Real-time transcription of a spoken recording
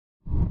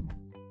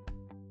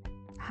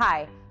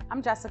Hi,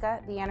 I'm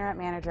Jessica, the Internet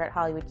Manager at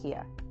Hollywood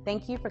Kia.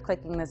 Thank you for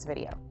clicking this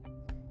video.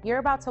 You're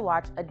about to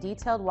watch a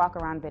detailed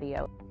walk-around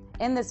video.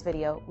 In this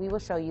video, we will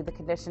show you the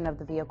condition of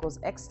the vehicle's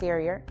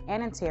exterior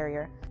and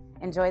interior.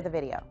 Enjoy the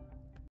video.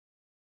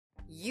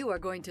 You are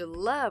going to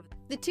love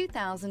the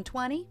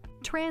 2020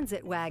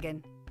 Transit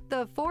Wagon.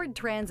 The Ford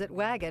Transit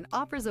Wagon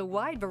offers a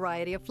wide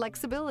variety of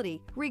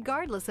flexibility,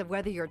 regardless of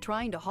whether you're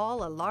trying to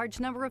haul a large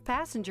number of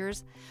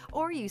passengers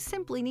or you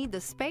simply need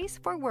the space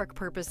for work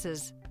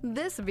purposes.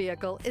 This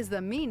vehicle is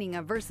the meaning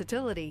of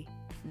versatility.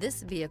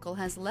 This vehicle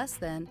has less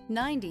than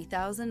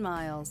 90,000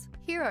 miles.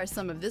 Here are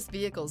some of this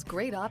vehicle's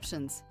great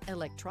options: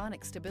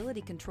 electronic stability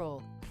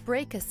control,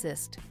 brake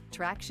assist,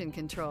 traction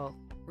control,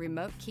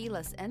 remote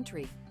keyless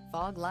entry,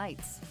 fog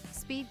lights,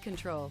 speed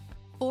control,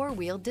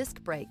 four-wheel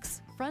disc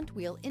brakes,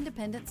 front-wheel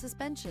independent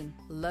suspension,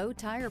 low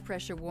tire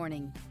pressure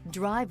warning.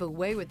 Drive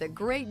away with a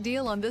great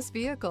deal on this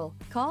vehicle.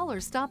 Call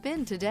or stop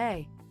in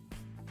today.